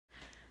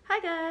Hi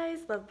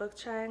guys, Love Book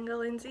Triangle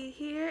Lindsey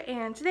here,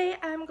 and today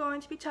I'm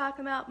going to be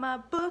talking about my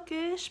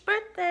bookish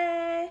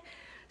birthday.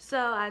 So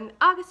on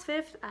August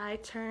 5th I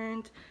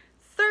turned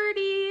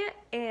 30,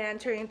 and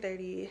turning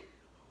 30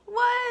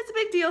 was a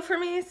big deal for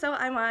me, so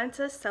I wanted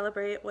to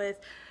celebrate with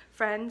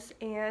friends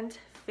and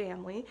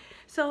family.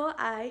 So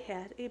I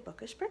had a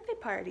bookish birthday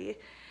party,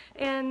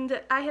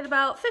 and I had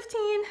about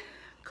 15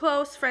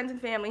 close friends and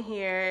family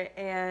here,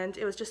 and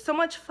it was just so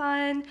much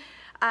fun.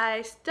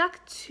 I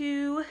stuck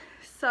to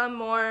some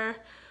more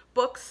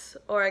books,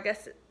 or I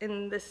guess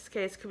in this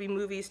case could be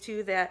movies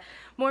too, that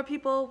more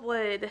people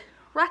would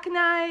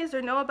recognize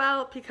or know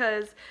about,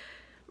 because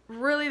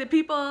really the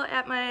people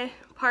at my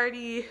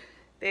party,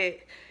 they're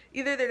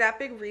not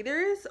big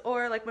readers,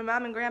 or like my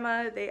mom and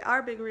grandma, they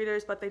are big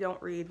readers but they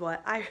don't read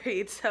what I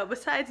read. So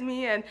besides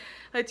me and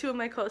like two of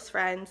my close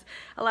friends,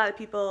 a lot of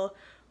people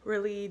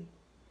really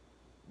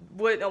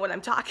wouldn't know what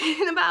I'm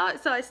talking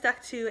about. So I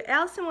stuck to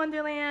Alice in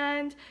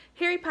Wonderland,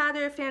 Harry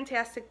Potter,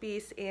 Fantastic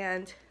Beasts,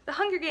 and the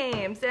Hunger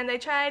Games, and I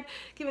tried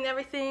giving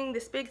everything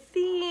this big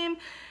theme,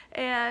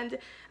 and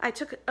I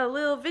took a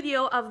little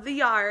video of the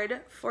yard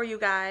for you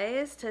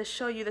guys to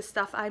show you the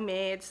stuff I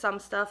made. Some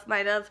stuff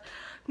might have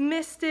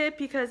missed it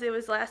because it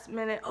was last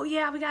minute. Oh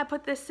yeah, we gotta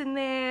put this in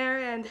there,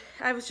 and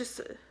I was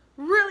just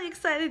really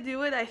excited to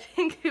do it. I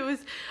think it was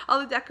all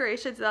the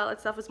decorations and all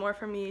that stuff was more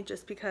for me,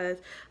 just because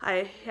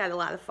I had a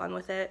lot of fun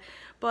with it.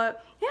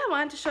 But yeah, I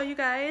wanted to show you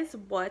guys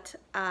what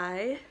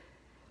I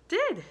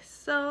did.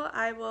 So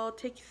I will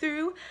take you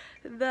through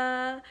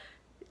the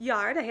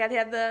yard. I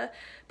had the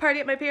party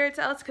at my parents'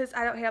 house because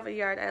I don't have a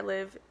yard. I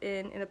live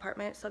in an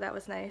apartment, so that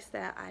was nice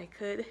that I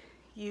could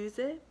use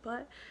it.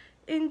 But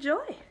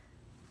enjoy.